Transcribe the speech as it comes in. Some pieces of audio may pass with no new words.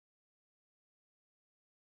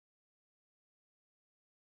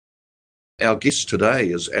Our guest today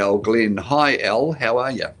is Al Glen. Hi, Al. How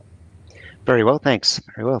are you? Very well, thanks.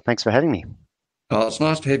 Very well. Thanks for having me. Oh, it's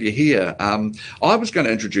nice to have you here. I was going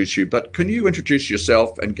to introduce you, but can you introduce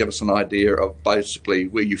yourself and give us an idea of basically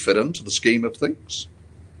where you fit into the scheme of things?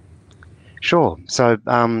 Sure. So,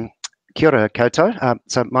 kia ora koutou.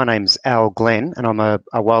 So my name's Al Glen, and I'm a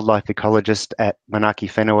wildlife ecologist at Manaaki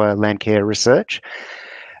Whenua Landcare Research.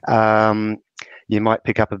 Um, you might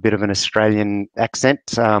pick up a bit of an Australian accent,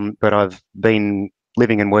 but I've been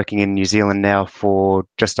living and working in New Zealand now for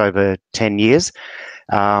just over 10 years.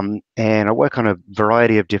 And I work on a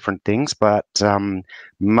variety of different things, but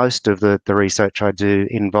most of the research I do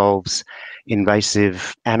involves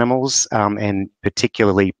invasive animals, and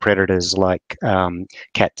particularly predators like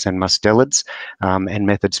cats and mustelids, and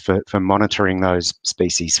methods for monitoring those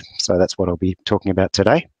species. So that's what I'll be talking about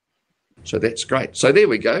today. So that's great. So there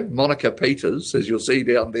we go. Monica Peters, as you'll see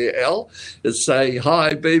down there, Al, is saying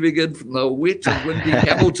hi, beaming in from the wet and windy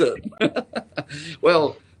Hamilton.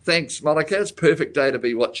 Well, thanks, Monica. It's a perfect day to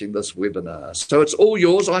be watching this webinar. So it's all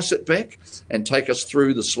yours. I sit back and take us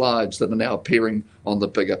through the slides that are now appearing on the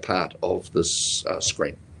bigger part of this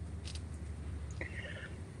screen.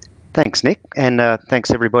 Thanks, Nick, and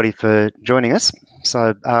thanks everybody for joining us.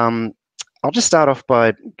 So I'll just start off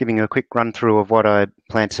by giving you a quick run through of what I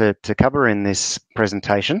plan to cover in this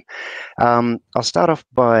presentation. I'll start off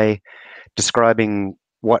by describing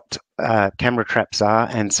what camera traps are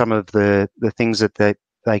and some of the things that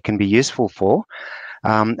they can be useful for.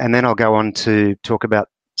 And then I'll go on to talk about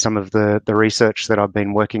some of the research that I've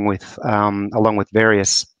been working with, along with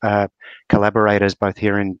various collaborators, both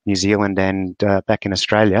here in New Zealand and back in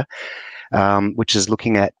Australia, which is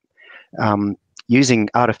looking at using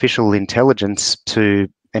artificial intelligence to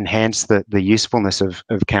enhance the usefulness of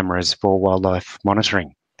cameras for wildlife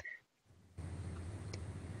monitoring.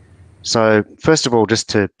 So first of all, just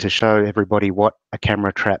to show everybody what a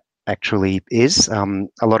camera trap actually is. A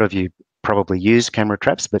lot of you probably use camera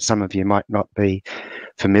traps, but some of you might not be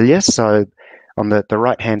familiar. So on the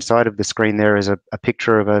right-hand side of the screen there is a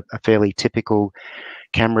picture of a fairly typical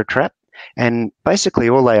camera trap. And basically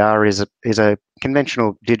all they are is a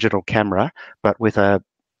conventional digital camera, but with a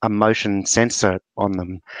motion sensor on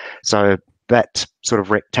them. So that sort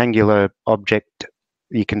of rectangular object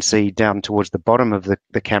you can see down towards the bottom of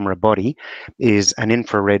the camera body is an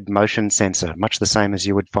infrared motion sensor, much the same as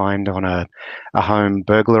you would find on a home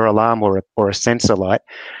burglar alarm or a sensor light.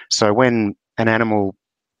 So when an animal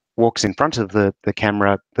walks in front of the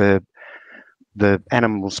camera, the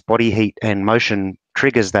animal's body heat and motion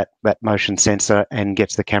triggers that motion sensor and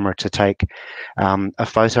gets the camera to take a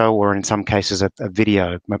photo, or in some cases a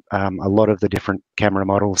video. A lot of the different camera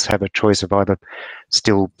models have a choice of either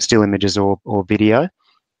still images or video.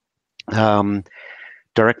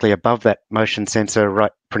 Directly above that motion sensor,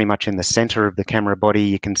 right pretty much in the center of the camera body,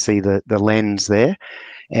 you can see the lens there.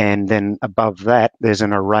 And then above that, there's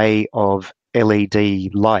an array of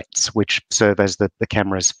LED lights which serve as the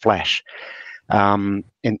camera's flash. In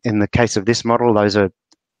the case of this model, those are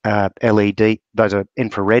those are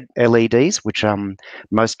infrared LEDs, which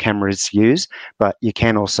most cameras use, but you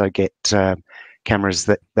can also get cameras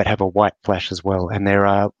that have a white flash as well. And there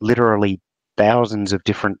are literally thousands of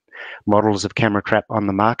different models of camera trap on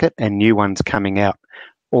the market, and new ones coming out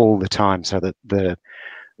all the time. So that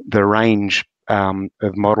the range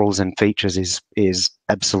of models and features is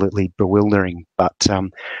absolutely bewildering. But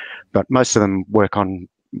most of them work on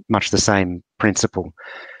much the same principle.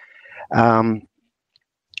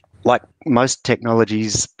 Like most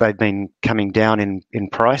technologies, they've been coming down in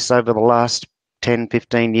price over the last 10,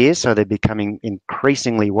 15 years, so they're becoming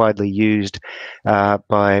increasingly widely used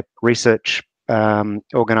by research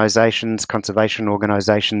organisations, conservation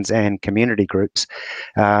organisations and community groups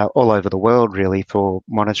all over the world, really, for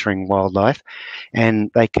monitoring wildlife. And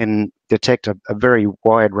they can detect a very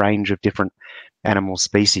wide range of different animal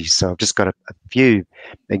species. So I've just got a few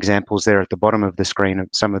examples there at the bottom of the screen of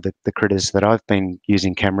some of the critters that I've been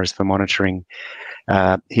using cameras for monitoring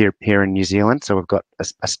here in New Zealand. So we've got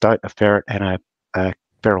a stoat, a ferret and a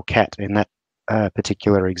feral cat in that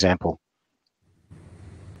particular example.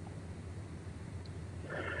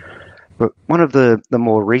 But one of the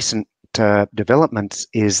more recent developments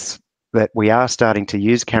is that we are starting to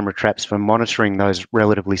use camera traps for monitoring those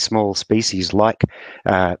relatively small species like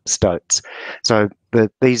stoats. So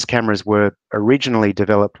these cameras were originally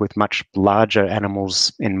developed with much larger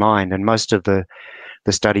animals in mind, and most of the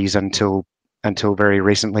studies until very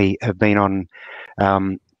recently have been on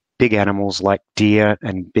big animals like deer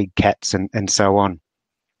and big cats and so on.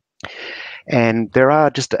 And there are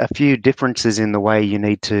just a few differences in the way you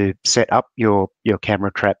need to set up your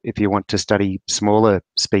camera trap if you want to study smaller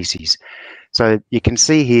species. So you can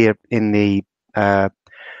see here in the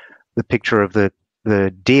picture of the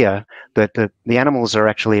deer that the animals are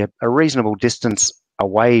actually a reasonable distance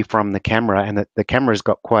away from the camera, and that the camera's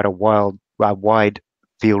got quite a wide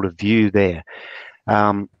field of view there.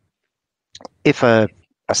 If a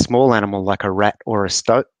small animal like a rat or a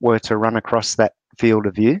stoat were to run across that field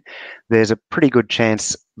of view, there's a pretty good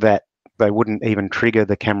chance that they wouldn't even trigger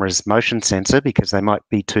the camera's motion sensor because they might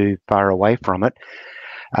be too far away from it.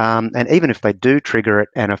 And even if they do trigger it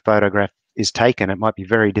and a photograph is taken, it might be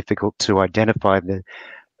very difficult to identify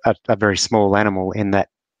a very small animal in that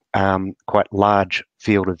quite large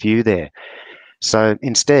field of view there. So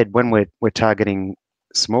instead, when we're targeting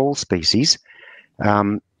small species,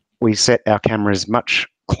 we set our cameras much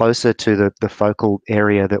closer to the focal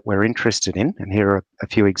area that we're interested in. And here are a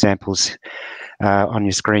few examples on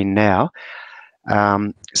your screen now.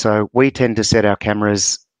 So we tend to set our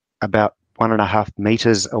cameras about 1.5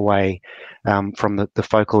 meters away from the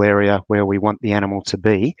focal area where we want the animal to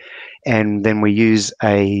be. And then we use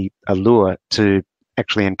a lure to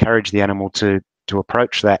actually encourage the animal to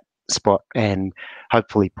approach that spot and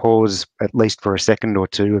hopefully pause at least for a second or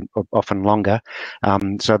two, or often longer,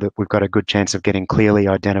 so that we've got a good chance of getting clearly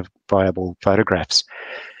identifiable photographs.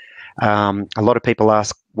 A lot of people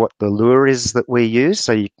ask what the lure is that we use.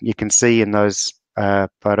 So you can see in those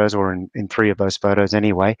photos, or in 3 of those photos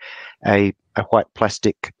anyway, a white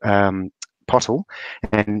plastic pottle,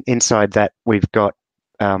 and inside that we've got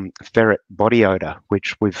ferret body odor,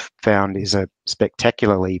 which we've found is a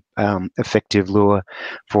spectacularly effective lure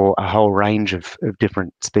for a whole range of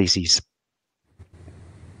different species.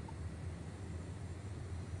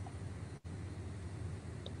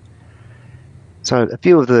 So a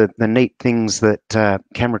few of the neat things that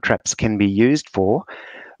camera traps can be used for.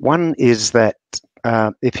 One is that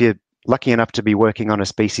if you're lucky enough to be working on a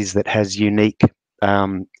species that has unique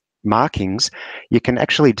markings, you can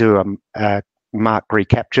actually do a mark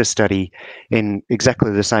recapture study in exactly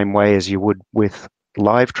the same way as you would with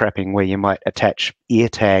live trapping, where you might attach ear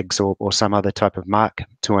tags or some other type of mark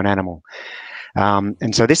to an animal.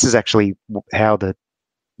 And so this is actually how the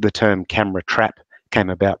term camera trap came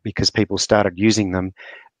about, because people started using them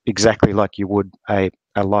exactly like you would a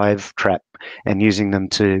live trap, and using them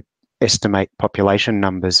to estimate population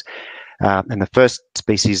numbers. And the first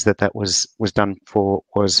species that was done for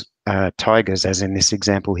was tigers, as in this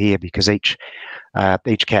example here, because each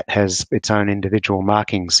cat has its own individual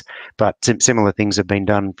markings. But similar things have been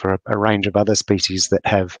done for a range of other species that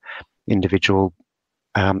have individual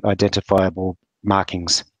identifiable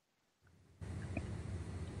markings.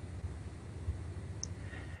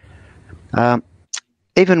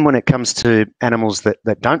 Even when it comes to animals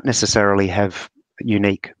that don't necessarily have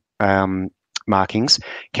unique markings,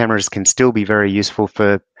 cameras can still be very useful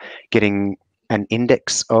for getting an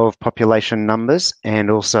index of population numbers, and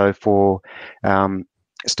also for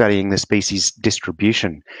studying the species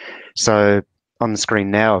distribution. So on the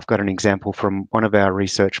screen now, I've got an example from one of our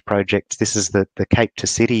research projects. This is the Cape to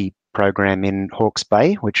City program in Hawke's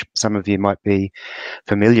Bay, which some of you might be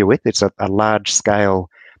familiar with. It's a large-scale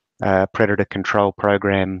predator control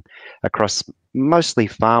program across mostly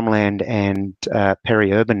farmland and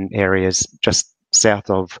peri-urban areas just south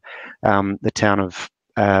of the town of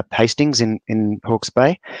Hastings in Hawke's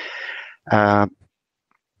Bay.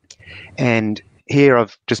 And here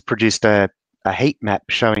I've just produced a heat map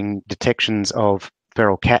showing detections of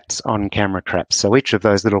feral cats on camera traps. So each of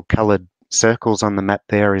those little coloured circles on the map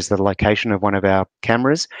there is the location of one of our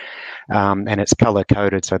cameras, and it's color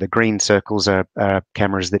coded. So the green circles are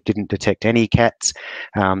cameras that didn't detect any cats,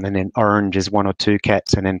 and then orange is 1 or 2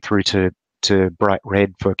 cats, and then through to bright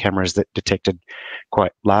red for cameras that detected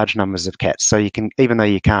quite large numbers of cats. So you can, even though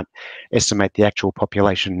you can't estimate the actual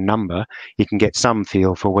population number, you can get some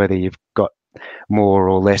feel for whether you've got more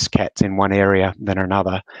or less cats in one area than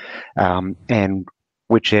another, and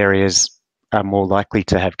which areas are more likely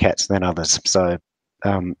to have cats than others. So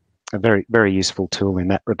a very, very useful tool in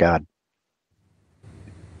that regard.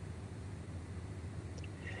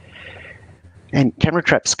 And camera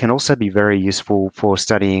traps can also be very useful for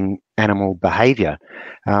studying animal behaviour.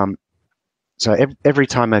 So every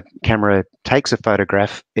time a camera takes a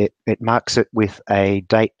photograph, it marks it with a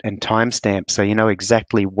date and timestamp, so you know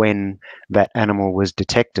exactly when that animal was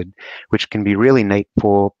detected, which can be really neat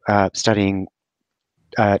for studying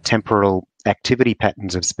temporal activity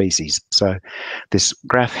patterns of species. So this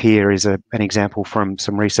graph here is an example from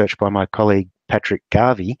some research by my colleague Patrick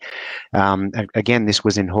Garvey. Again, this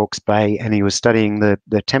was in Hawke's Bay, and he was studying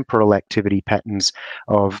the temporal activity patterns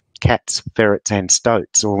of cats, ferrets, and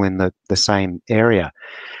stoats all in the same area.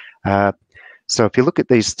 So if you look at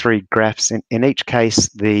these three graphs, in each case,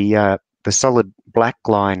 the solid black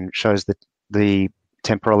line shows the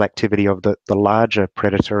temporal activity of the larger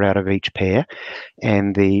predator out of each pair,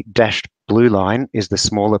 and the dashed blue line is the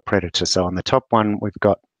smaller predator. So on the top one, we've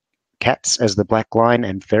got cats as the black line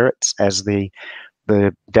and ferrets as the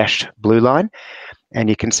dashed blue line. And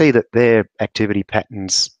you can see that their activity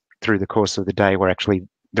patterns through the course of the day were actually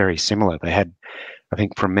very similar. They had, I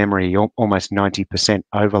think from memory, almost 90%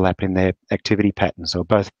 overlap in their activity patterns, or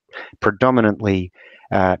both predominantly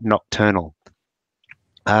nocturnal.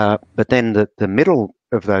 But then the middle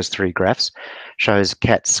of those three graphs shows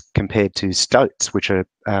cats compared to stoats, which are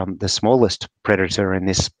the smallest predator in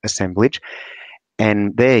this assemblage.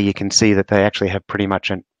 And there you can see that they actually have pretty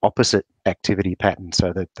much an opposite activity pattern.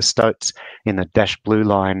 So the stoats in the dashed blue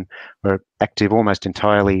line are active almost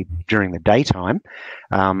entirely during the daytime,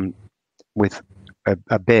 with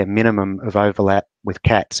a bare minimum of overlap with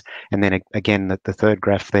cats. And then again, the third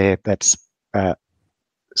graph there, that's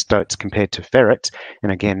stoats compared to ferrets.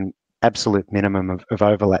 And again, absolute minimum of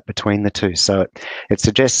overlap between the two. So it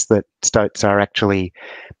suggests that stoats are actually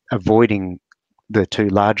avoiding the two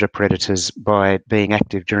larger predators by being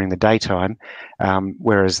active during the daytime,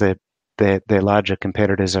 whereas their larger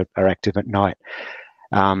competitors are active at night.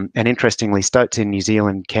 And interestingly, stoats in New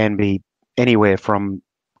Zealand can be anywhere from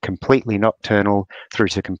completely nocturnal through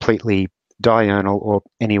to completely diurnal, or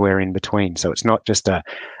anywhere in between. So it's not just a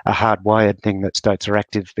hardwired thing that stoats are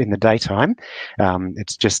active in the daytime.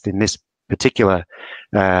 It's just in this particular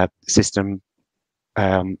system,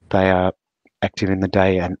 they are active in the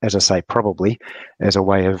day, and as I say, probably as a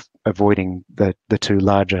way of avoiding the two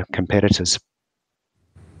larger competitors.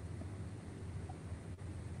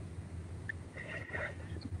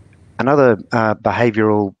 Another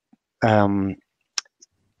behavioural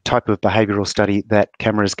type of behavioural study that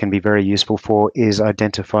cameras can be very useful for is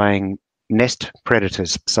identifying nest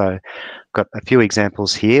predators. So I've got a few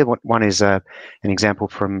examples here. One is an example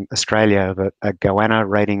from Australia of a goanna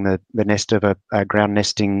raiding the nest of a ground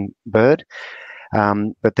nesting bird.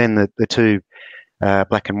 But then the two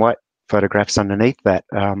black and white photographs underneath that,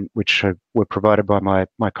 which were provided by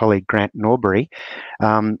my colleague Grant Norbury,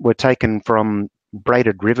 were taken from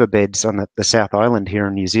braided riverbeds on the South Island here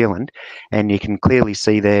in New Zealand, and you can clearly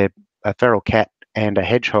see there a feral cat and a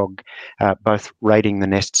hedgehog both raiding the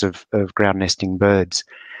nests of ground nesting birds.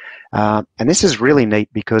 And this is really neat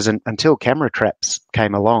because until camera traps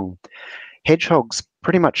came along, hedgehogs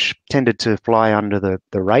pretty much tended to fly under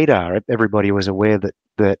the radar. Everybody was aware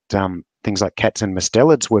that things like cats and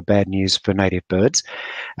mustelids were bad news for native birds.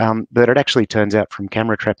 But it actually turns out from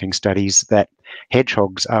camera trapping studies that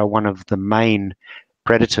hedgehogs are one of the main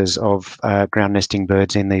predators of ground nesting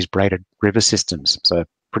birds in these braided river systems. So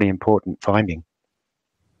pretty important finding.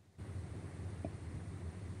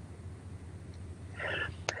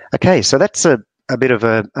 Okay, so that's a bit of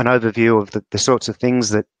an overview of the sorts of things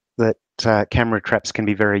that camera traps can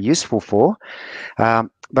be very useful for.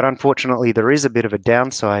 But unfortunately, there is a bit of a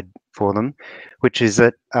downside for them, which is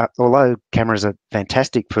that although cameras are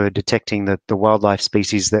fantastic for detecting the wildlife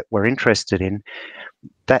species that we're interested in,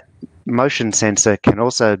 that motion sensor can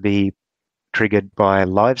also be triggered by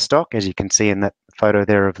livestock, as you can see in that photo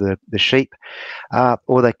there of the sheep,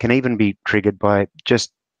 or they can even be triggered by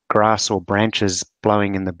just grass or branches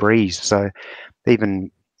blowing in the breeze. So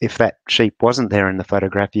even if that sheep wasn't there in the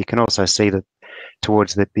photograph, you can also see that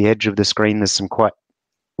towards the edge of the screen there's some quite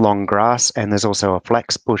long grass, and there's also a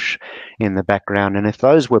flax bush in the background. And if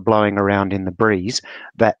those were blowing around in the breeze,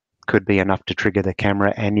 that could be enough to trigger the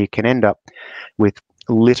camera, and you can end up with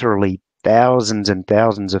literally thousands and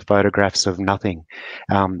thousands of photographs of nothing,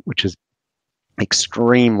 which is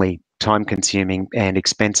extremely time-consuming and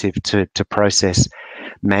expensive to process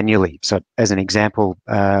manually. So as an example,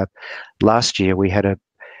 last year we had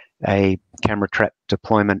a camera trap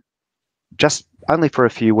deployment just only for a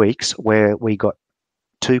few weeks where we got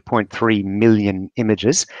 2.3 million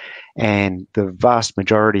images, and the vast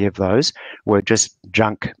majority of those were just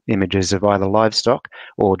junk images of either livestock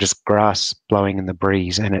or just grass blowing in the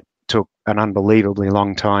breeze, and it took an unbelievably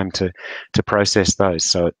long time to process those.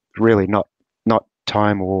 So it's really not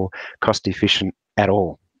time or cost efficient at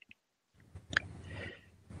all.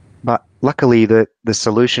 But luckily the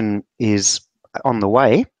solution is on the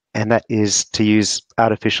way, and that is to use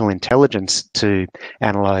artificial intelligence to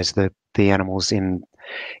analyze the animals in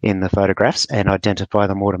the photographs and identify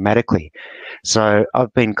them automatically. So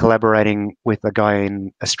I've been collaborating with a guy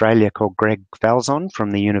in Australia called Greg Falzon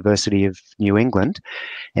from the University of New England,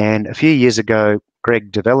 and a few years ago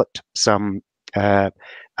Greg developed some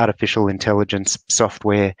artificial intelligence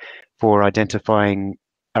software for identifying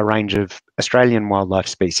a range of Australian wildlife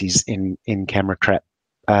species in camera trap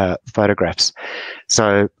photographs.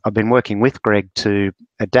 So I've been working with Greg to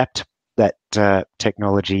adapt that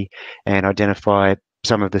technology and identify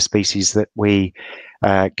some of the species that we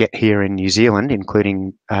get here in New Zealand,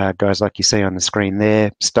 including guys like you see on the screen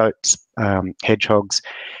there, stoats, hedgehogs,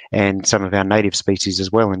 and some of our native species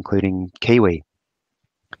as well, including kiwi.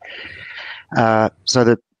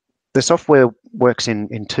 So the software works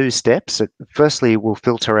in two steps. Firstly, we'll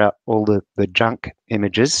filter out all the junk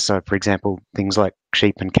images. So, for example, things like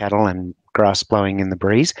sheep and cattle and grass blowing in the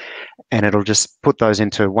breeze, and it'll just put those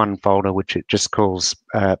into one folder, which it just calls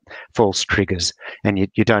false triggers, and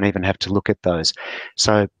you don't even have to look at those.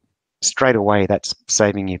 So straight away, that's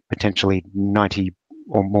saving you potentially 90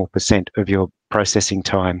 or more % of your processing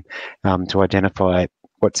time to identify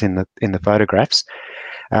what's in the photographs.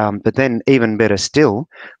 But then even better still,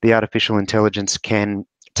 the artificial intelligence can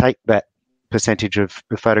take that percentage of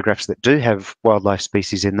the photographs that do have wildlife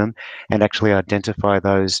species in them and actually identify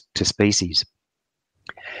those to species.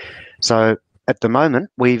 So at the moment,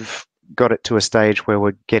 we've got it to a stage where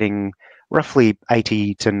we're getting roughly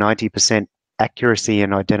 80 to 90% accuracy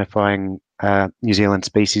in identifying New Zealand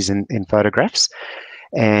species in photographs.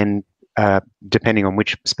 And depending on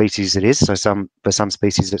which species it is, so for some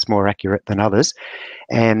species it's more accurate than others,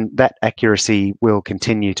 and that accuracy will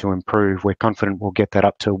continue to improve. We're confident we'll get that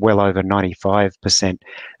up to well over 95%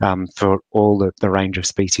 for all the range of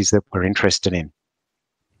species that we're interested in.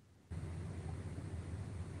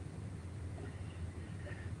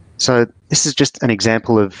 So this is just an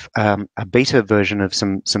example of a beta version of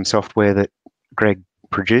some software that Greg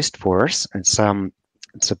produced for us.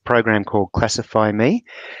 It's a program called Classify Me.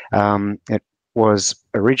 It was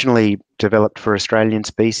originally developed for Australian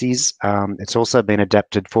species. It's also been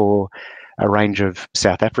adapted for a range of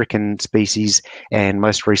South African species and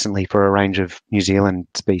most recently for a range of New Zealand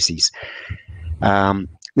species.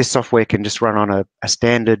 This software can just run on a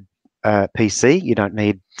standard PC. You don't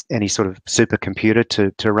need any sort of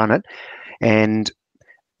supercomputer to run it. And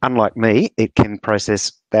unlike me, it can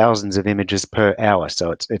process thousands of images per hour,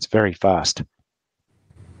 so it's very fast.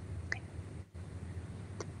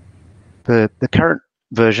 The current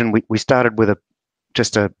version, we started with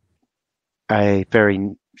just a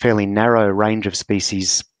fairly narrow range of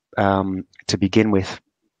species to begin with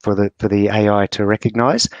for the AI to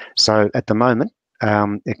recognise. So at the moment,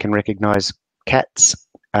 it can recognise cats.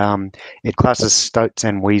 It classes stoats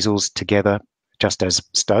and weasels together just as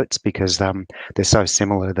stoats because they're so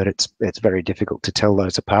similar that it's very difficult to tell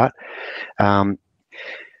those apart.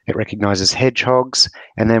 It recognises hedgehogs,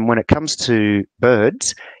 and then when it comes to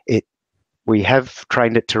birds, we have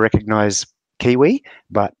trained it to recognise kiwi,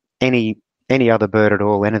 but any other bird at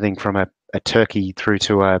all, anything from a turkey through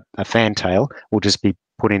to a fantail, will just be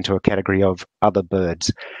put into a category of other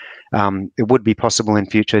birds. It would be possible in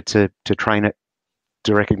future to train it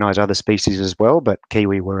to recognise other species as well, but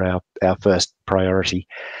kiwi were our first priority,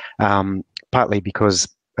 partly because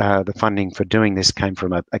the funding for doing this came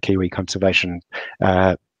from a kiwi conservation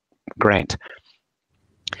grant.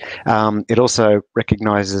 It also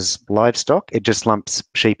recognises livestock. It just lumps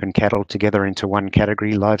sheep and cattle together into one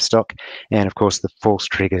category, livestock, and of course the false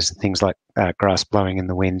triggers, things like grass blowing in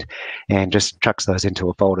the wind, and just chucks those into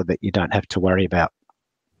a folder that you don't have to worry about.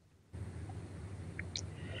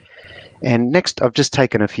 And next, I've just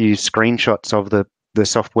taken a few screenshots of the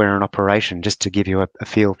software in operation just to give you a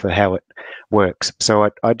feel for how it works. So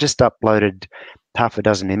I just uploaded half a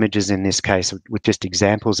dozen images in this case with just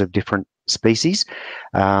examples of different species.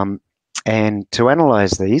 And to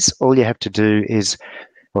analyze these, all you have to do is,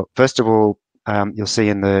 well, first of all, you'll see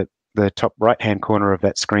in the top right-hand corner of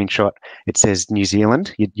that screenshot, it says New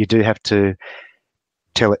Zealand. You do have to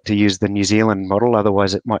tell it to use the New Zealand model,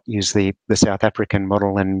 otherwise it might use the South African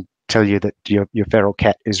model and tell you that your feral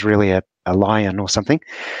cat is really a lion or something.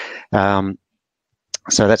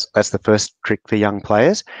 So that's the first trick for young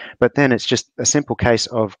players. But then it's just a simple case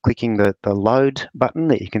of clicking the load button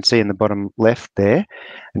that you can see in the bottom left there,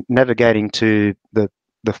 and navigating to the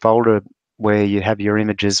folder where you have your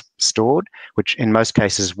images stored, which in most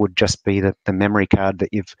cases would just be the memory card that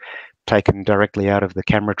you've taken directly out of the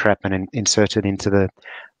camera trap and inserted into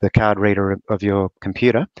the card reader of your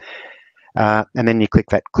computer. And then you click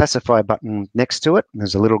that classify button next to it.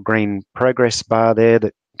 There's a little green progress bar there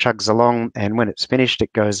that chugs along, and when it's finished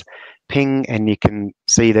it goes ping, and you can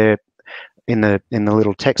see there in the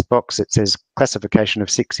little text box it says classification of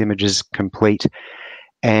 6 images complete,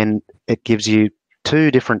 and it gives you 2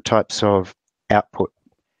 different types of output.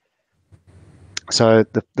 So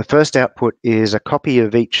the first output is a copy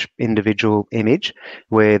of each individual image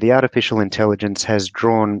where the artificial intelligence has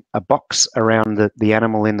drawn a box around the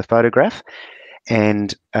animal in the photograph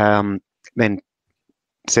and then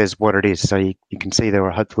says what it is. So you can see there,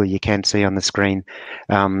 or hopefully you can see on the screen,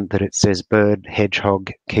 that it says bird,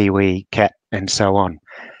 hedgehog, kiwi, cat, and so on.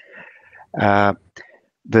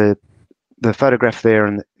 The photograph there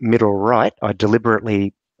in the middle right, I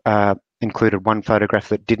deliberately included one photograph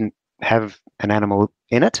that didn't have an animal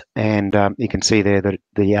in it, and you can see there that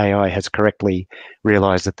the AI has correctly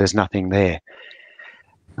realised that there's nothing there.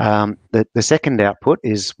 The second output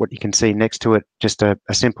is what you can see next to it, just a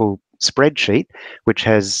simple spreadsheet which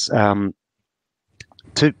has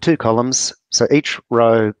two columns. So each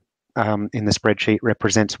row in the spreadsheet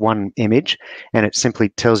represents one image, and it simply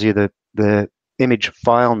tells you the image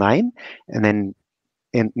file name, and then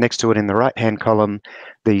next to it in the right-hand column,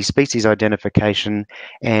 the species identification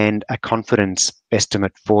and a confidence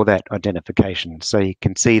estimate for that identification. So you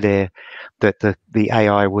can see there that the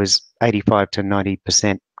AI was 85 to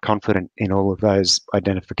 90% confident in all of those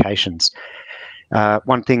identifications.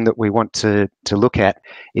 One thing that we want to look at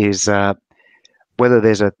is whether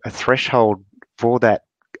there's a threshold for that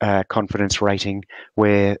confidence rating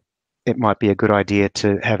where it might be a good idea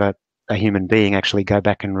to have a human being actually go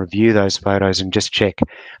back and review those photos and just check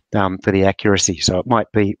for the accuracy. So it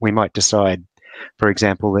might be, we might decide, for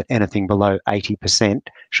example, that anything below 80%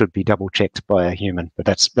 should be double checked by a human. But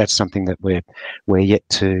that's something that we're yet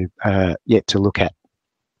to look at.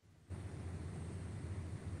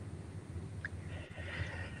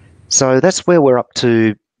 So that's where we're up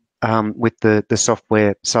to with the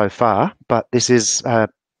software so far. But this is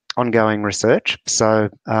ongoing research. So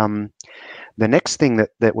the next thing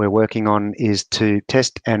that we're working on is to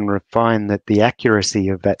test and refine the accuracy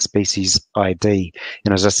of that species ID.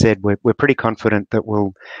 And as I said, we're pretty confident that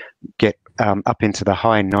we'll get up into the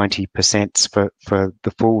high 90% for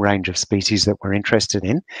the full range of species that we're interested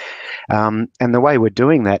in. And the way we're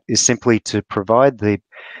doing that is simply to provide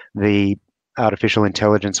the artificial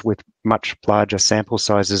intelligence with much larger sample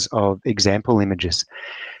sizes of example images.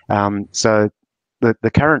 So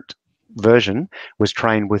the current version was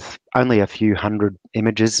trained with only a few hundred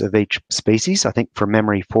images of each species. I think from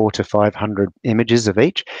memory 400 to 500 images of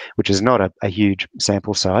each, which is not a huge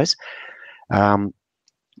sample size.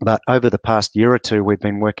 But over the past year or two, we've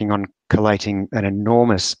been working on collating an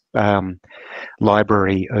enormous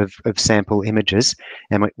library of sample images,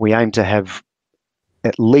 and we aim to have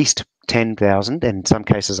at least 10,000, and in some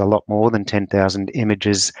cases a lot more than 10,000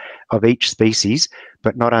 images of each species.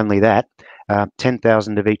 But not only that,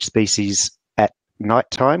 10,000 of each species at night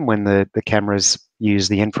time when the cameras use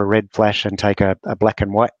the infrared flash and take a black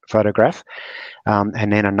and white photograph,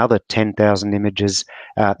 and then another 10,000 images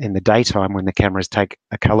in the daytime when the cameras take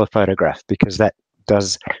a colour photograph, because that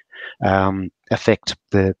does affect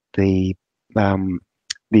the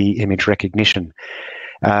image recognition.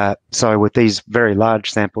 So with these very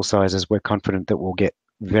large sample sizes, we're confident that we'll get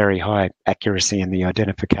very high accuracy in the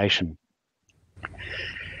identification.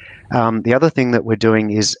 The other thing that we're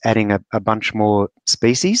doing is adding a bunch more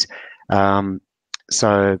species.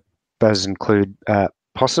 So those include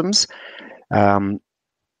possums.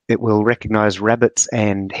 It will recognise rabbits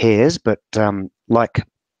and hares, but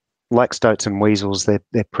like stoats and weasels,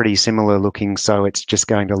 they're pretty similar looking, so it's just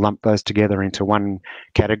going to lump those together into one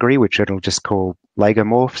category, which it'll just call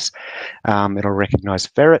lagomorphs. It'll recognise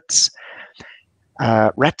ferrets.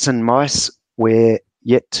 Rats and mice, we're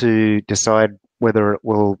yet to decide whether it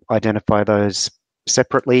will identify those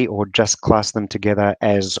separately or just class them together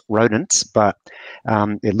as rodents, but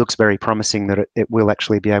it looks very promising that it will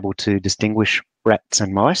actually be able to distinguish rats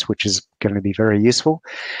and mice, which is going to be very useful.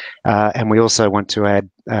 And we also want to add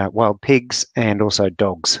wild pigs and also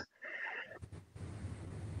dogs.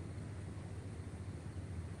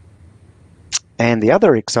 And the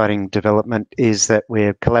other exciting development is that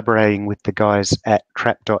we're collaborating with the guys at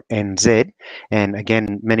trap.nz. And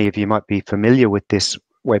again, many of you might be familiar with this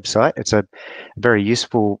website. It's a very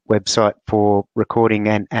useful website for recording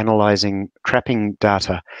and analysing trapping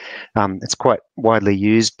data. It's quite widely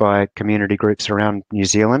used by community groups around New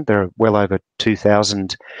Zealand. There are well over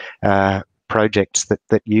 2,000 projects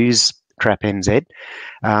that use TrapNZ.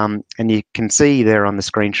 And you can see there on the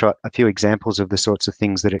screenshot a few examples of the sorts of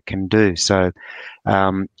things that it can do. So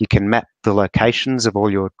you can map the locations of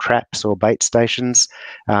all your traps or bait stations.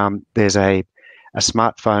 There's a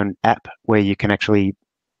smartphone app where you can actually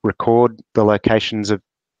record the locations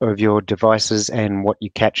of your devices and what you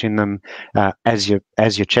catch in them as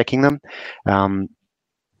you're checking them. And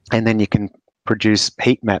then you can produce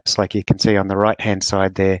heat maps, like you can see on the right-hand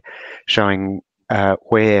side there, showing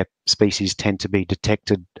where species tend to be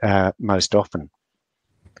detected most often.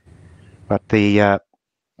 But the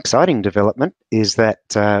exciting development is that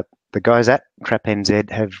the guys at TrapNZ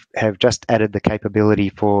have just added the capability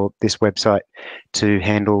for this website to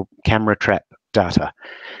handle camera trap data.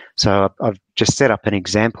 So I've just set up an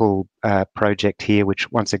example project here, which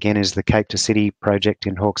once again is the Cape to City project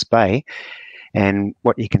in Hawke's Bay. And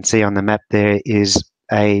what you can see on the map there is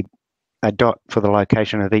a dot for the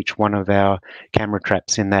location of each one of our camera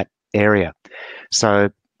traps in that area. So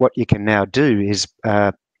what you can now do is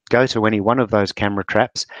go to any one of those camera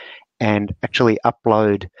traps and actually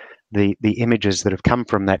upload the images that have come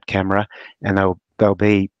from that camera, and they'll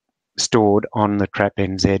be stored on the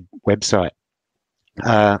TrapNZ website.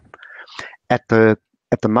 At the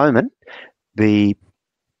moment, the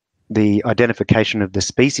identification of the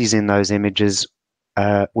species in those images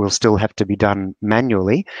will still have to be done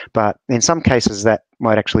manually, but in some cases that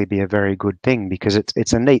might actually be a very good thing, because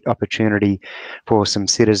it's a neat opportunity for some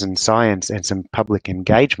citizen science and some public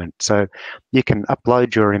engagement. So you can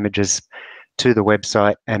upload your images to the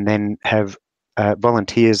website and then have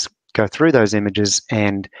volunteers go through those images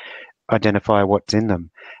and identify what's in them.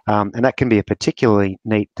 And that can be a particularly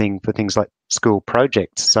neat thing for things like school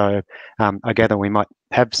projects. So I gather we might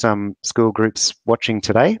have some school groups watching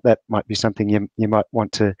today. That might be something you might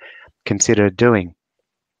want to consider doing.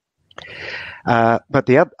 But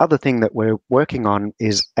the other thing that we're working on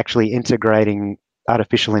is actually integrating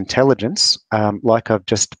artificial intelligence, like I've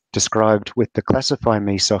just described with the Classify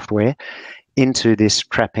Me software, into this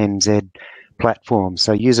TrapNZ platform.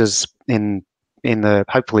 So users in the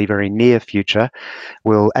hopefully very near future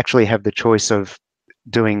will actually have the choice of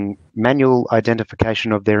doing manual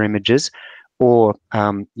identification of their images, or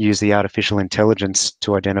use the artificial intelligence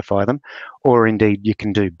to identify them, or indeed you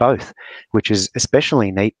can do both, which is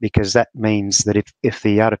especially neat because that means that if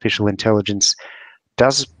the artificial intelligence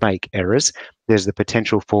does make errors, there's the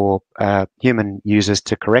potential for human users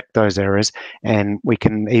to correct those errors, and we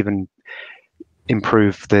can even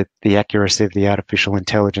improve the accuracy of the artificial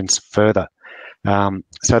intelligence further.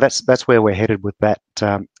 So that's where we're headed with that,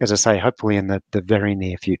 as I say, hopefully in the very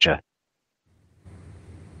near future.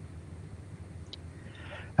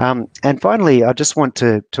 And finally, I just want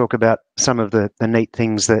to talk about some of the neat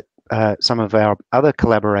things that some of our other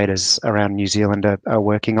collaborators around New Zealand are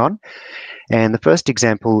working on. And the first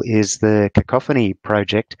example is the Cacophony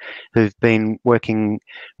project, who've been working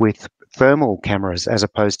with thermal cameras as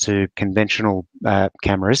opposed to conventional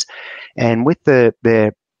cameras. And with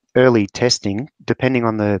their early testing, depending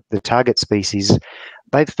on the target species,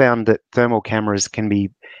 they've found that thermal cameras can be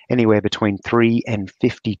anywhere between 3 and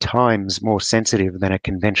 50 times more sensitive than a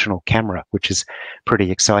conventional camera, which is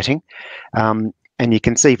pretty exciting. And you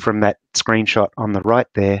can see from that screenshot on the right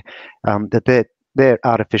there that their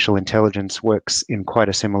artificial intelligence works in quite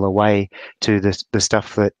a similar way to the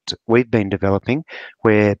stuff that we've been developing,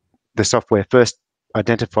 where the software first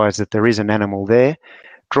identifies that there is an animal there,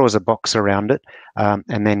 draws a box around it,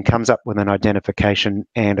 and then comes up with an identification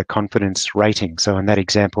and a confidence rating. So in that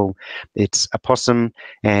example, it's a possum,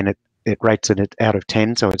 and it rates it out of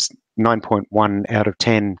 10. So it's 9.1 out of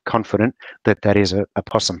 10 confident that is a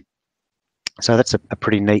possum. So that's a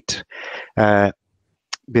pretty neat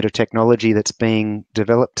bit of technology that's being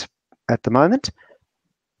developed at the moment.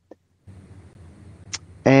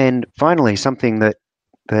 And finally, something that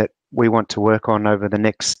we want to work on over the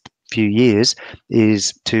next few years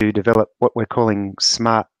is to develop what we're calling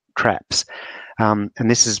smart traps. And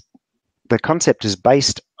the concept is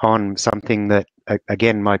based on something that,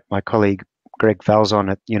 again, my colleague Greg Falzon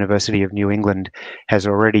at University of New England has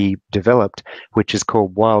already developed, which is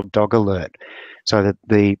called Wild Dog Alert. So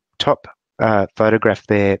the top photograph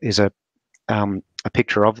there is a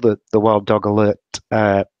picture of the Wild Dog Alert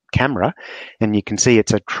camera, and you can see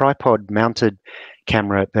it's a tripod mounted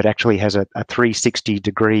camera that actually has a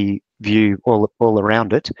 360-degree view all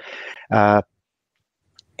around it,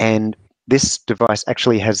 and this device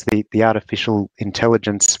actually has the artificial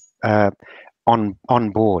intelligence on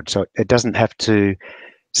board, so it doesn't have to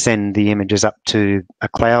send the images up to a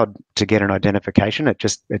cloud to get an identification.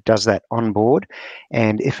 It does that on board,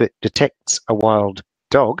 and if it detects a wild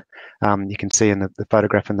dog, you can see in the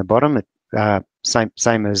photograph in the bottom,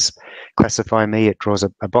 same as Classify Me, it draws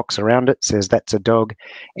a box around it, says that's a dog,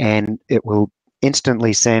 and it will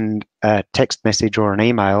instantly send a text message or an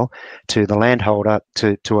email to the landholder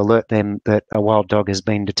to alert them that a wild dog has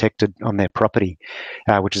been detected on their property,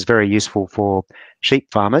 which is very useful for sheep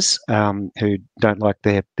farmers who don't like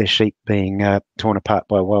their sheep being torn apart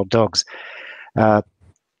by wild dogs.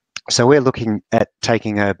 So we're looking at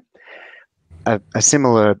taking a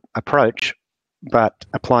similar approach, but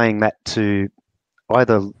applying that to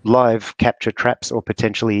either live capture traps or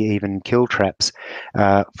potentially even kill traps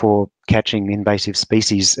for catching invasive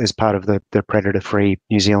species as part of the Predator-Free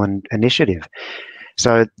New Zealand initiative.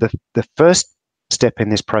 So the first step in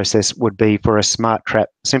this process would be for a smart trap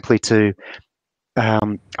simply to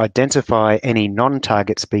identify any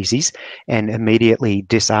non-target species and immediately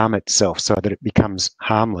disarm itself so that it becomes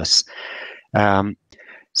harmless.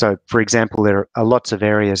 So, for example, there are lots of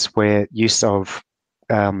areas where use of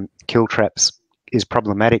kill traps is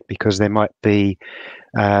problematic because there might be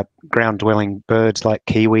ground-dwelling birds like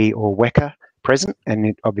kiwi or weka present,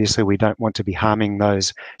 and obviously we don't want to be harming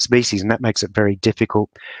those species, and that makes it very difficult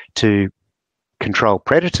to control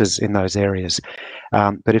predators in those areas.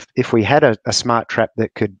 But if we had a smart trap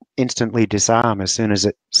that could instantly disarm as soon as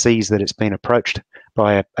it sees that it's been approached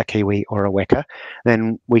by a kiwi or a weka,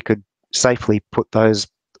 then we could safely put those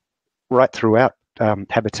right throughout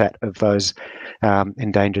habitat of those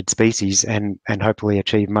endangered species and hopefully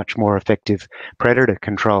achieve much more effective predator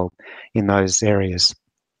control in those areas.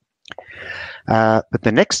 But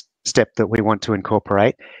the next step that we want to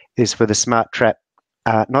incorporate is for the smart trap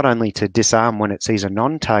not only to disarm when it sees a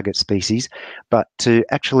non-target species, but to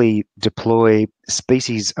actually deploy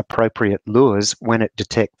species-appropriate lures when it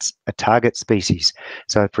detects a target species.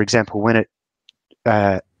 So, for example, when it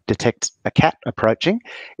detects a cat approaching,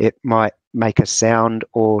 it might make a sound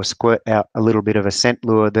or squirt out a little bit of a scent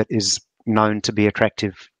lure that is known to be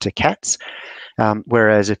attractive to cats.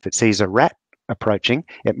 Whereas if it sees a rat approaching,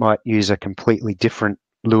 it might use a completely different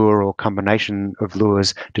lure or combination of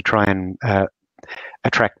lures to try and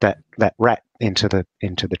attract that rat into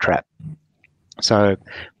the trap. So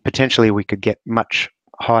potentially we could get much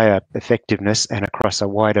higher effectiveness and across a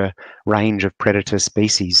wider range of predator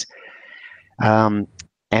species.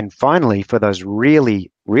 And finally, for those really,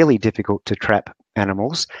 really difficult to trap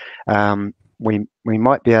animals, we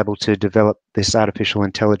might be able to develop this artificial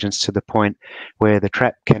intelligence to the point where the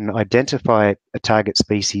trap can identify a target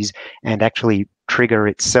species and actually trigger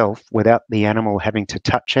itself without the animal having to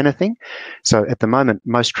touch anything. So at the moment,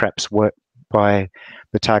 most traps work by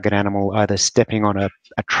the target animal either stepping on a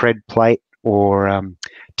tread plate or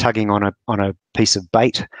tugging on a piece of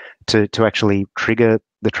bait to actually trigger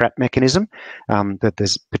the trap mechanism. That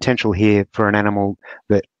there's potential here for an animal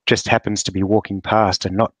that just happens to be walking past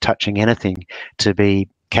and not touching anything to be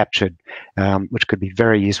captured, which could be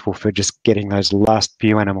very useful for just getting those last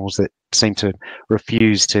few animals that seem to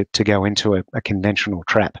refuse to go into a conventional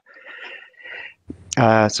trap.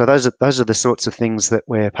 So those are the sorts of things that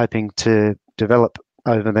we're hoping to develop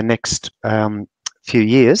over the next few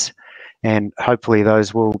years, and hopefully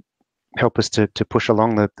those will help us to push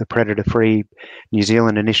along the Predator-Free New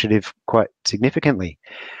Zealand initiative quite significantly.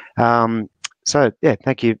 So yeah,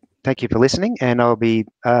 thank you for listening, and I'll be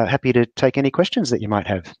happy to take any questions that you might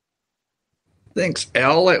have. Thanks,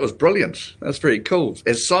 Al. That was brilliant. That's very cool.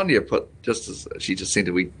 As Sonia put, she just sent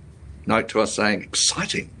a wee note to us saying,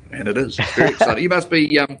 exciting, and it is. It's very exciting. You must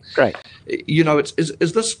be great. You know, is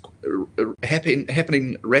this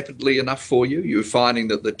happening rapidly enough for you? You're finding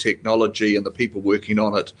that the technology and the people working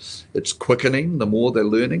on it, it's quickening. The more they're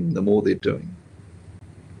learning, the more they're doing.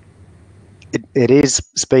 It is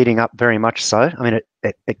speeding up very much so. I mean,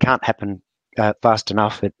 it can't happen fast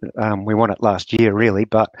enough. We want it last year, really,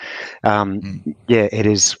 but yeah, it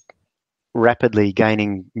is rapidly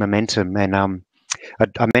gaining momentum. And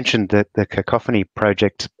I mentioned the Cacophony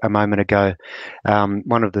project a moment ago.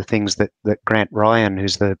 One of the things that Grant Ryan,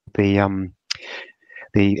 who's the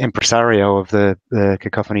impresario of the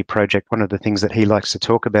Cacophony project, one of the things that he likes to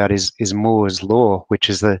talk about is Moore's law, which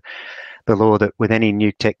is the law that with any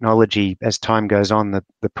new technology, as time goes on,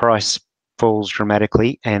 the price falls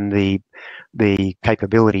dramatically and the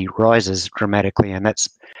capability rises dramatically, and that's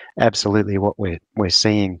absolutely what we're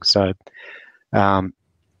seeing. So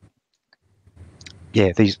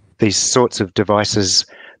yeah, these sorts of devices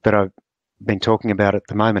that I've been talking about at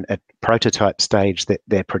the moment at prototype stage, that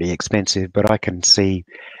they're pretty expensive, but I can see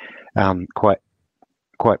quite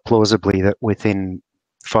plausibly that within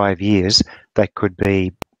 5 years they could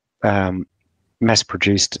be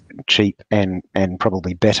mass-produced, cheap, and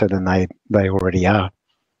probably better than they already are.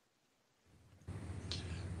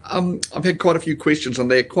 I've had quite a few questions, and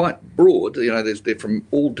they're quite broad. You know, they're from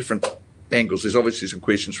all different angles. There's obviously some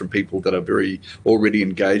questions from people that are very already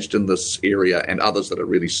engaged in this area, and others that are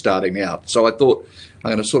really starting out. So I thought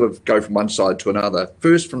I'm going to sort of go from one side to another.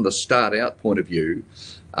 First, from the start out point of view,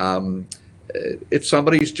 if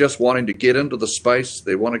somebody's just wanting to get into the space,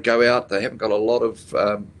 they want to go out, they haven't got a lot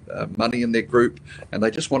of money in their group, and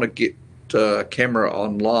they just want to get a camera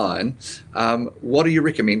online, what do you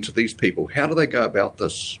recommend to these people? How do they go about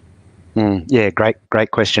this? Yeah,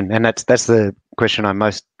 great question, and that's the question I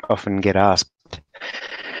most often get asked.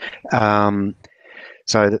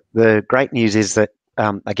 So the great news is that,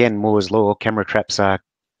 again, Moore's Law, camera traps are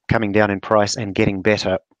coming down in price and getting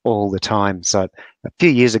better all the time. So a few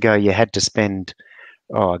years ago, you had to spend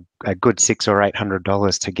a good $600 or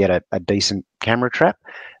 $800 to get a decent camera trap.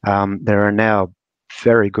 There are now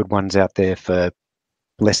very good ones out there for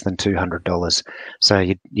less than $200. So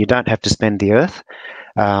you don't have to spend the earth.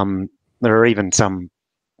 There are even some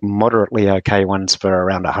moderately okay ones for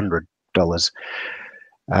around $100.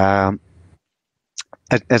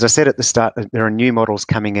 As I said at the start, there are new models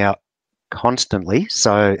coming out constantly,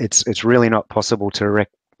 so it's really not possible to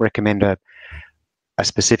recommend a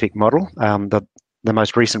specific model. The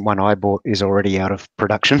most recent one I bought is already out of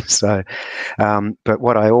production. So, but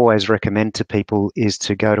what I always recommend to people is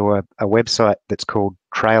to go to a website that's called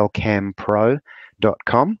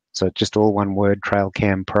trailcampro.com. So just all one word,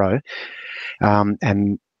 Trailcam Pro.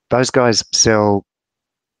 And those guys sell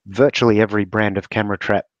virtually every brand of camera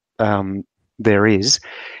trap there is.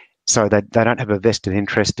 So they don't have a vested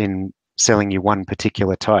interest in selling you one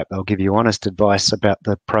particular type. They'll give you honest advice about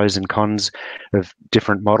the pros and cons of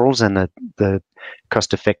different models and the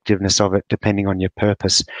cost effectiveness of it depending on your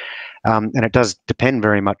purpose. And it does depend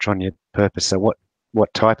very much on your purpose. So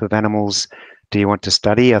what type of animals do you want to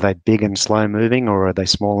study? Are they big and slow moving, or are they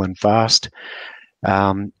small and fast?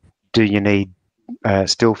 Do you need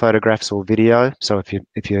still photographs or video? So if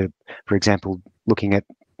you're, for example, looking at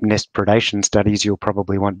nest predation studies, you'll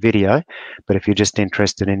probably want video, but if you're just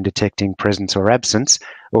interested in detecting presence or absence,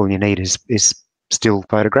 all you need is still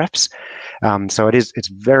photographs. So it's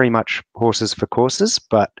very much horses for courses,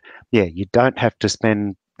 but yeah, you don't have to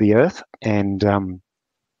spend the earth, and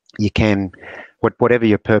you can, whatever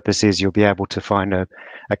your purpose is, you'll be able to find a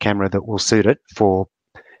camera that will suit it for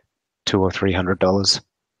 $200 or $300.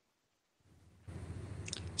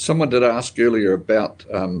 Someone did ask earlier about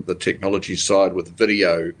the technology side with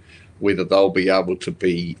video, whether they'll be able to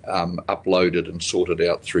be uploaded and sorted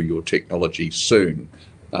out through your technology soon.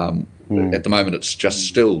 At the moment, it's just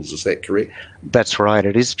stills. Is that correct? That's right.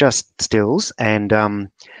 It is just stills. And a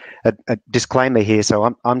disclaimer here.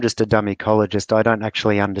 So I'm just a dumb ecologist. I don't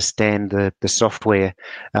actually understand the software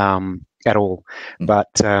at all. But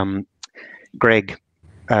Greg,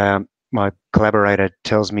 my collaborator,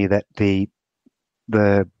 tells me that the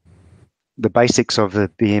basics of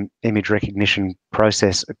the image recognition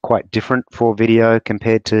process are quite different for video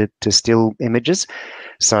compared to still images.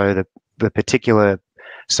 So the particular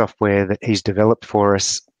software that he's developed for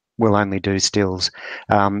us will only do stills.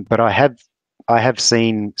 But I have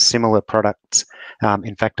seen similar products.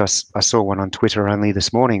 In fact, I saw one on Twitter only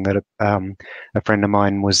this morning that a friend of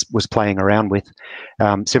mine was playing around with,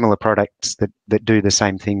 similar products that do the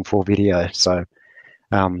same thing for video. So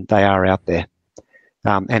they are out there.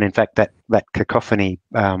 And in fact, that cacophony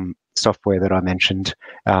software that I mentioned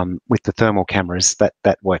with the thermal cameras,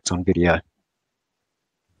 that works on video.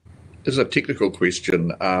 There's a technical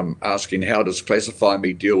question asking, how does Classify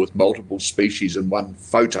Me deal with multiple species in one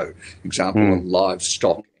photo? Example of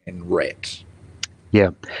livestock and rat. Yeah.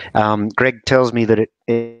 Greg tells me that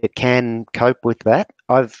it can cope with that.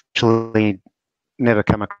 I've actually never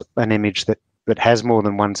come across an image that has more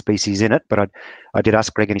than one species in it, but I did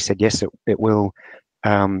ask Greg, and he said yes, it will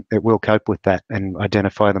cope with that and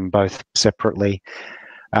identify them both separately.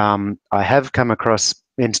 I have come across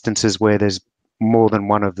instances where there's more than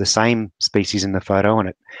one of the same species in the photo,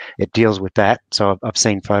 and it deals with that. So I've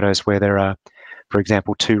seen photos where there are, for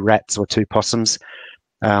example, 2 rats or 2 possums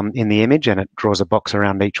in the image, and it draws a box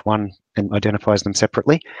around each one and identifies them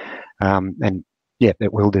separately. And yeah,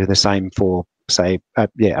 it will do the same for, say, a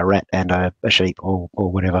rat and a sheep or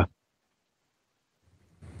whatever.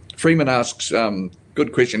 Freeman asks,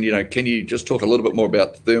 good question, can you just talk a little bit more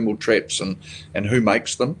about the thermal traps and who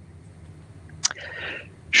makes them?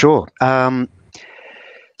 Sure.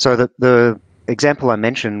 So the example I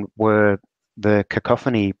mentioned were the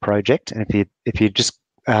Cacophony project, and if you just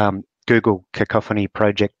Google Cacophony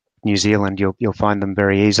project New Zealand, you'll find them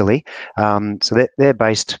very easily. So they're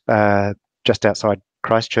based just outside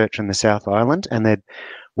Christchurch in the South Island, and they're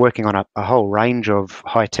working on a whole range of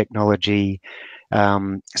high technology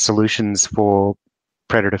solutions for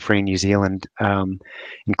predator-free New Zealand,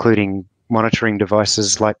 including monitoring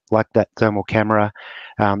devices like that thermal camera.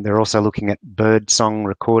 They're also looking at bird song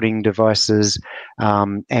recording devices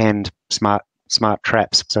and smart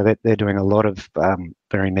traps. So they're doing a lot of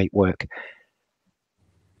very neat work.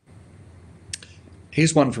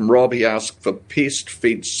 Here's one from Rob. He asked, for pest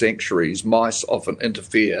fence sanctuaries, mice often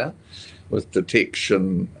interfere with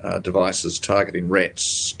detection devices targeting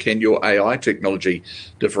rats. Can your AI technology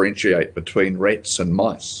differentiate between rats and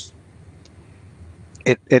mice?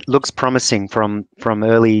 It looks promising from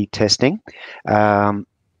early testing. Yeah,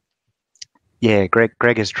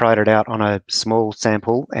 Greg has tried it out on a small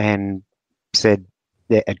sample and said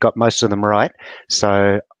yeah, it got most of them right.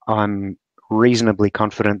 So I'm reasonably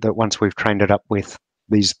confident that once we've trained it up with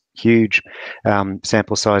these huge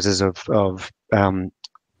sample sizes of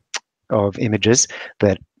images,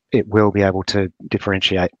 that it will be able to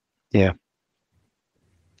differentiate. Yeah.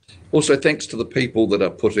 Also, thanks to the people that are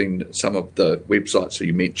putting some of the websites that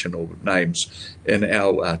you mentioned or names in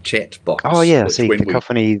our chat box. Oh yeah, see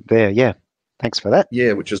Cacophony there. Yeah, thanks for that.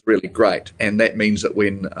 Yeah, which is really great, and that means that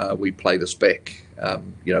when we play this back,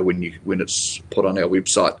 when it's put on our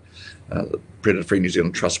website, Predator Free New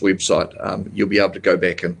Zealand Trust website, you'll be able to go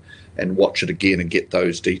back and watch it again and get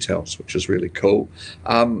those details, which is really cool.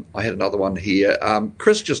 I had another one here.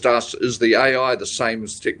 Chris just asked, is the AI the same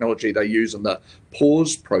as the technology they use in the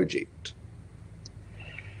Pause project?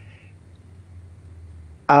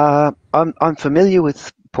 I'm familiar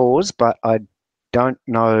with Pause, but I don't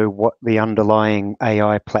know what the underlying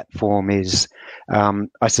AI platform is.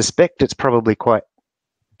 I suspect it's probably quite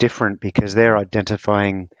different because they're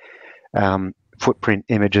identifying footprint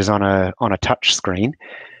images on a touch screen,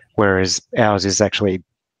 whereas ours is actually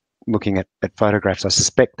looking at photographs. I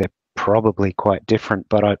suspect they're probably quite different,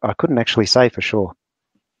 but I couldn't actually say for sure.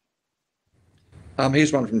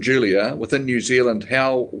 Here's one from Julia. Within New Zealand,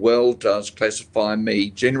 how well does Classify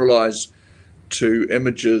Me generalise to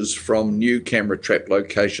images from new camera trap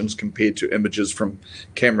locations compared to images from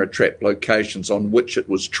camera trap locations on which it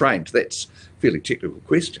was trained? That's a fairly technical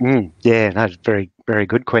question. Yeah, no, very, very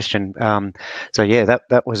good question. So yeah,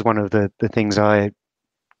 that was one of the things I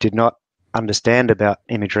did not understand about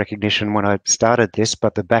image recognition when I started this,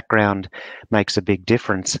 but the background makes a big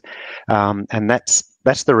difference. And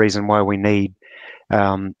that's the reason why we need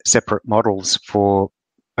separate models for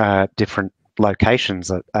different locations.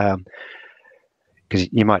 Because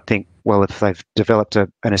you might think, well, if they've developed an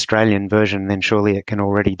Australian version, then surely it can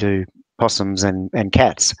already do possums and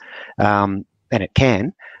cats. And it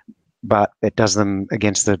can, but it does them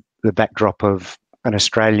against the backdrop of an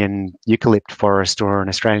Australian eucalypt forest or an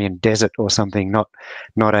Australian desert or something, not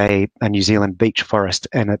a New Zealand beach forest,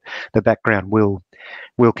 and the background will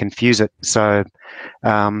confuse it. So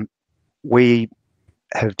we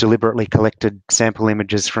have deliberately collected sample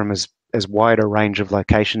images from as wide a range of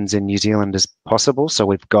locations in New Zealand as possible. So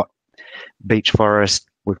we've got beach forest,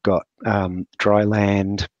 we've got dry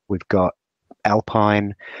land, we've got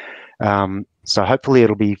alpine. So hopefully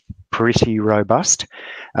it'll be pretty robust.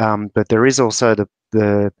 But there is also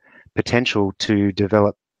the potential to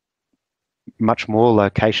develop much more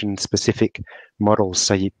location-specific models.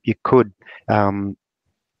 So you could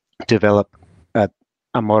develop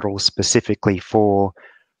a model specifically for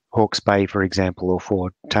Hawke's Bay, for example, or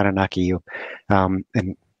for Taranaki, and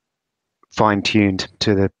fine-tuned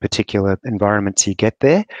to the particular environments you get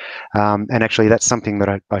there. And actually, that's something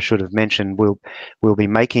that I should have mentioned. We'll be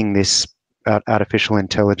making this artificial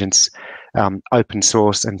intelligence open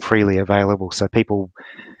source and freely available, so people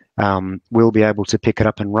will be able to pick it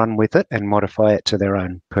up and run with it and modify it to their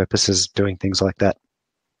own purposes, doing things like that.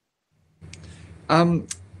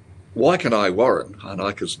 Waikanai Warren, I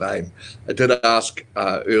like his name, I did ask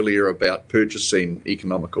earlier about purchasing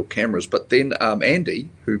economical cameras, but then Andy,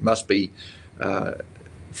 who must be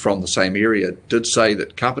from the same area, did say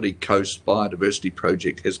that Kapiti Coast Biodiversity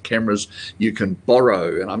Project has cameras you can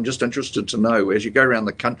borrow. And I'm just interested to know, as you go around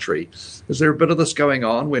the country, is there a bit of this going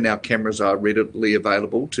on where now cameras are readily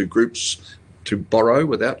available to groups to borrow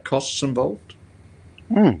without costs involved?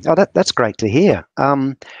 Oh, that's great to hear.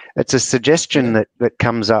 It's a suggestion that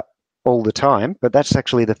comes up all the time, but that's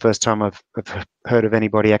actually the first time I've heard of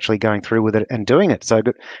anybody actually going through with it and doing it. So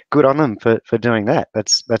good on them for doing that.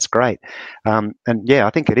 That's great. And yeah, I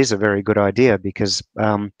think it is a very good idea because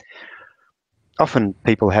often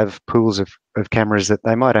people have pools of cameras that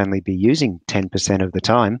they might only be using 10% of the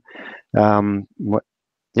time.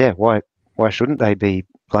 Why shouldn't they be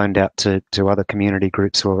loaned out to other community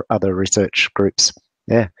groups or other research groups?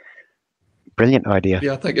 Yeah, brilliant idea.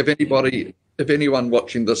 Yeah, I think if anyone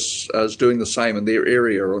watching this is doing the same in their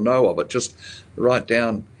area or know of it, just write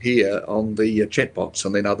down here on the chat box,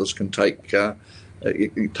 and then others can take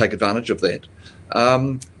advantage of that.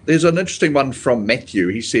 There's an interesting one from Matthew.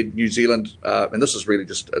 He said New Zealand, and this is really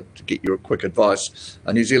just to get you a quick advice,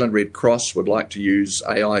 New Zealand Red Cross would like to use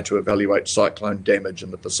AI to evaluate cyclone damage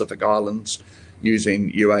in the Pacific Islands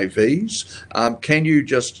using UAVs. Can you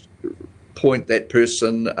just point that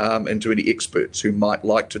person into any experts who might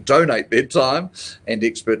like to donate their time and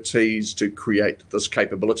expertise to create this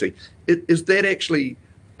capability? Is that actually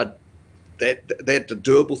that a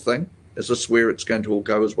doable thing? Is this where it's going to all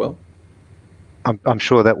go as well? I'm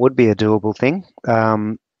sure that would be a doable thing.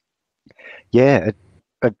 Yeah,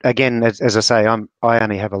 again, as I say, I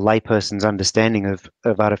only have a layperson's understanding of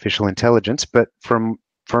artificial intelligence, but from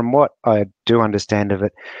what I do understand of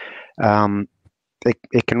it,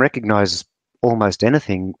 it can recognise almost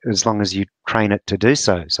anything as long as you train it to do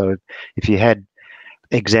so. So if you had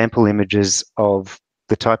example images of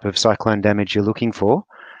the type of cyclone damage you're looking for,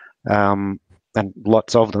 and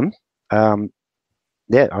lots of them,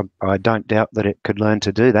 yeah, I don't doubt that it could learn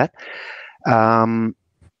to do that.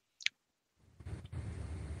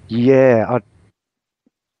 Yeah,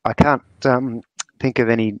 I can't think of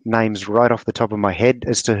any names right off the top of my head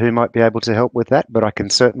as to who might be able to help with that, but I can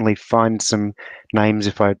certainly find some names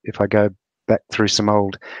if I go back through some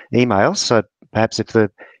old emails. So perhaps if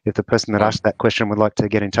the person that asked that question would like to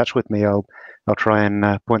get in touch with me, I'll try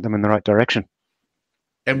and point them in the right direction.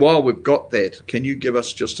 And while we've got that, can you give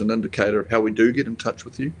us just an indicator of how we do get in touch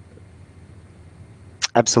with you?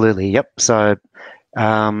 Absolutely. Yep. So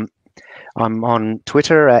I'm on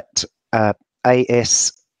Twitter at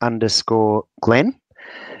AS_Glen,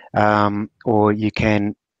 or you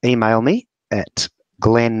can email me at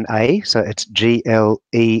Glena, so it's GLENA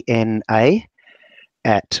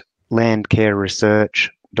at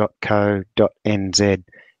landcareresearch.co.nz.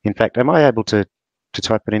 In fact, am I able to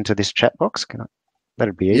type it into this chat box?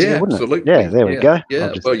 That'd be easier, wouldn't absolutely. it? Yeah, there we go. Yeah,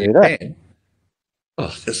 I'll just well, do you that. can.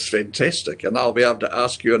 Oh, that's fantastic. And I'll be able to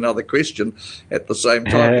ask you another question at the same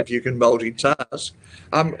time if you can multitask.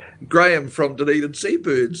 Graham from Dunedin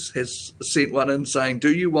Seabirds has sent one in saying,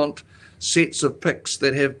 do you want sets of pics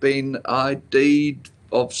that have been ID'd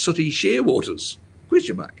of city shearwaters? ?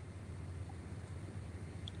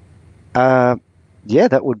 Yeah,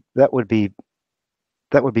 that would be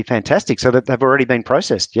fantastic. So that they've already been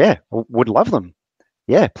processed. Yeah, would love them.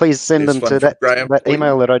 Yeah, please send them to that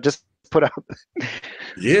email that I just put up.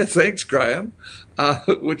 Yeah, thanks, Graham,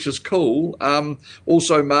 which is cool.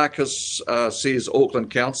 Also, Marcus says Auckland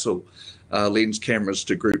Council lends cameras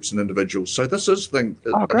to groups and individuals. So this is an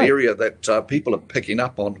area that people are picking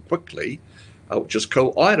up on quickly, which is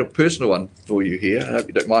cool. I had a personal one for you here. I hope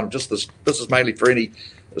you don't mind. This is mainly for any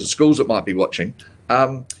schools that might be watching.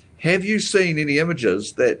 Have you seen any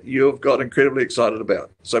images that you've got incredibly excited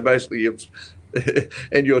about? So basically,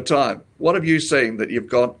 in your time, what have you seen that you've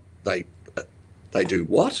got? They do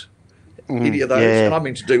what? Any of those? Yeah. And I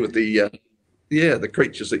mean to do with the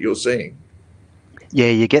creatures that you're seeing. Yeah,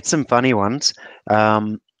 you get some funny ones.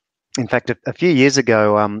 In fact, a few years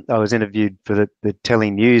ago, I was interviewed for the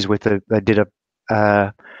Telly News they did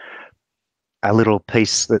a little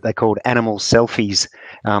piece that they called Animal Selfies,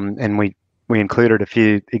 and we included a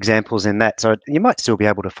few examples in that. So you might still be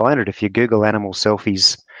able to find it if you Google animal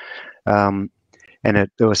selfies, and there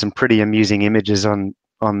were some pretty amusing images on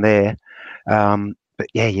there. But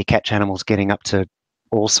yeah, you catch animals getting up to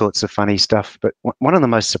all sorts of funny stuff. But one of the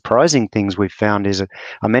most surprising things we've found is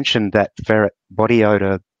I mentioned that ferret body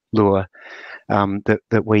odor lure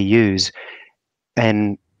that we use,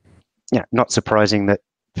 and not surprising that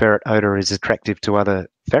ferret odor is attractive to other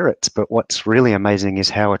ferrets, but what's really amazing is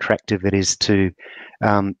how attractive it is to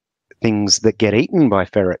things that get eaten by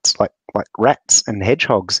ferrets, like rats and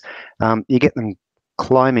hedgehogs. You get them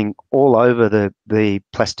climbing all over the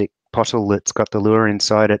plastic bottle that's got the lure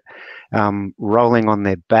inside it, rolling on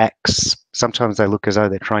their backs. Sometimes they look as though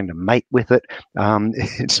they're trying to mate with it.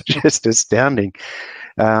 It's just astounding.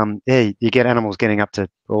 Yeah, you get animals getting up to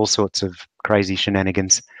all sorts of crazy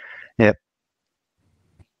shenanigans. Yep.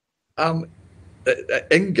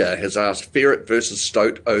 Inga has asked ferret versus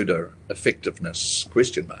stoat odor effectiveness ? We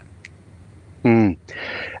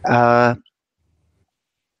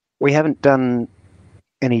haven't done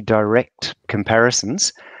any direct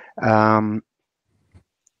comparisons. I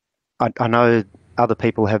know other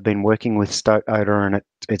people have been working with stoat odor, and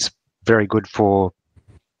it's very good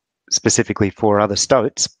specifically for other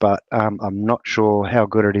stoats, but I'm not sure how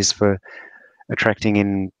good it is for attracting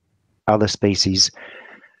in other species.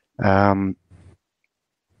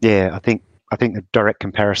 Yeah, I think the direct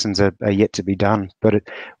comparisons are yet to be done. But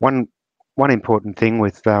one important thing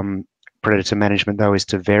with predator management, though, is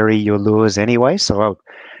to vary your lures anyway. So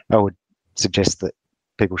I would suggest that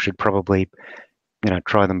people should probably,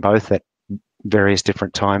 try them both at various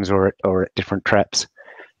different times or at different traps,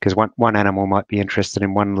 because one animal might be interested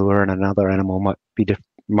in one lure and another animal might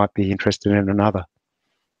be interested in another.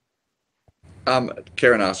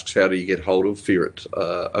 Karen asks, how do you get hold of ferret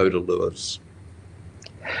odor lures?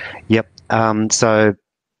 Yep. So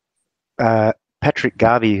Patrick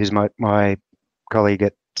Garvey, who's my colleague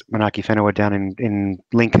at Manaaki Whenua down in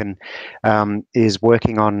Lincoln, is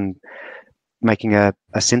working on making a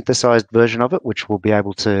synthesized version of it, which we'll be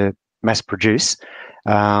able to mass produce.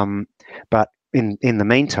 But in the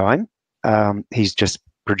meantime, he's just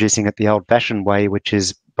producing it the old-fashioned way, which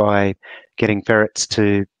is by getting ferrets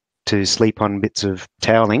to sleep on bits of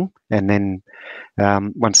toweling, and then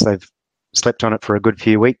once they've slept on it for a good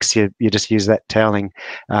few weeks, you just use that toweling,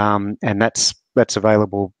 and that's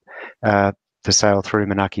available for sale through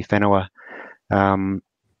Manaaki Whenua.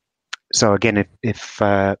 So again, if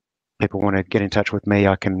people want to get in touch with me,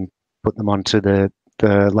 I can put them on to the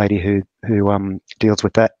lady who deals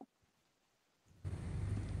with that.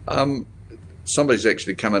 Somebody's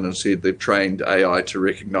actually come in and said they've trained AI to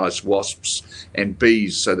recognise wasps and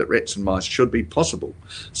bees, so that rats and mice should be possible.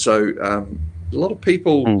 So a lot of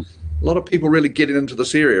people really getting into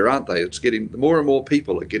this area, aren't they? It's getting more and more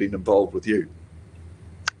people are getting involved with you.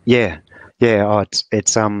 Yeah. Oh,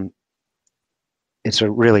 it's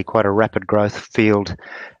a really quite a rapid growth field,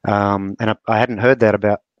 and I hadn't heard that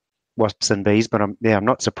about wasps and bees, but I'm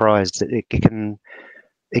not surprised. It can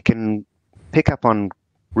pick up on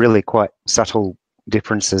really quite subtle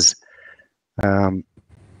differences. It's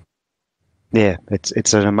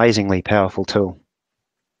an amazingly powerful tool.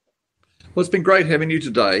 Well, it's been great having you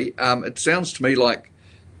today. It sounds to me like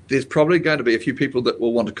there's probably going to be a few people that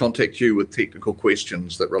will want to contact you with technical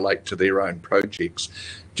questions that relate to their own projects.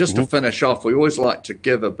 Just to finish off, we always like to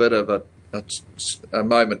give a bit of a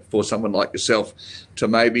moment for someone like yourself to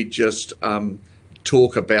maybe just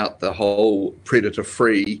talk about the whole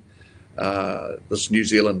predator-free, this New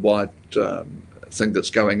Zealand-wide thing that's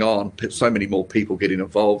going on. So many more people getting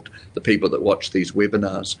involved, the people that watch these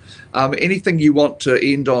webinars. Anything you want to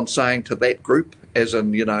end on saying to that group, as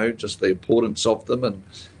in, just the importance of them, and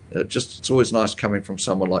it's always nice coming from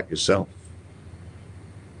someone like yourself.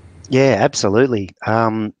 Yeah, absolutely.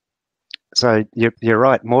 So you're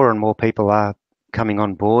right. More and more people are coming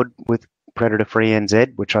on board with predator-free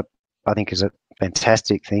NZ, which I think is a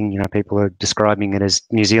fantastic thing. People are describing it as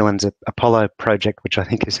New Zealand's Apollo project, which I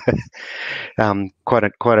think is quite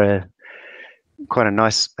a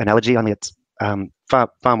nice analogy. I think it's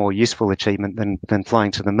far more useful achievement than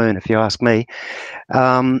flying to the moon, if you ask me.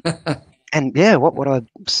 And yeah, what would I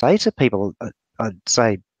say to people? I'd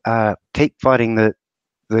say keep fighting the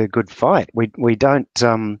good fight. We don't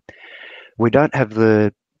have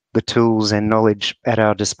the tools and knowledge at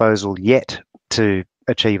our disposal yet to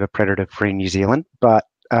achieve a predator-free New Zealand, but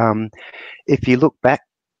if you look back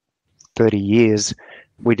 30 years,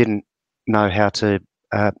 we didn't know how to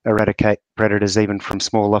eradicate predators even from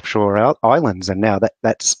small offshore islands, and now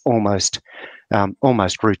that's almost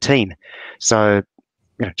routine. So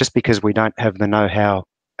just because we don't have the know-how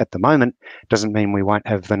at the moment doesn't mean we won't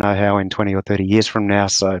have the know-how in 20 or 30 years from now.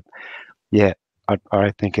 So yeah,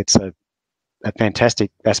 I think it's a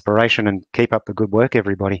fantastic aspiration, and keep up the good work,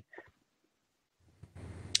 everybody.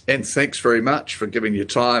 And thanks very much for giving your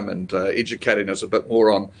time and educating us a bit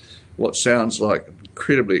more on what sounds like an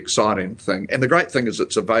incredibly exciting thing. And the great thing is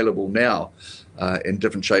it's available now in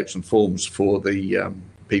different shapes and forms for the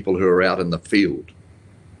people who are out in the field.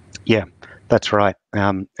 Yeah, that's right.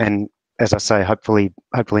 And as I say, hopefully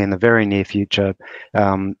in the very near future,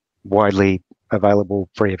 widely available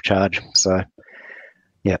free of charge. So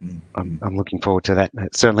yeah, I'm looking forward to that.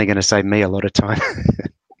 It's certainly going to save me a lot of time.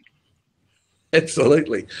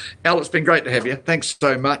 Absolutely. Al, it's been great to have you. Thanks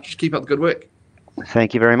so much. Keep up the good work.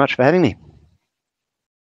 Thank you very much for having me.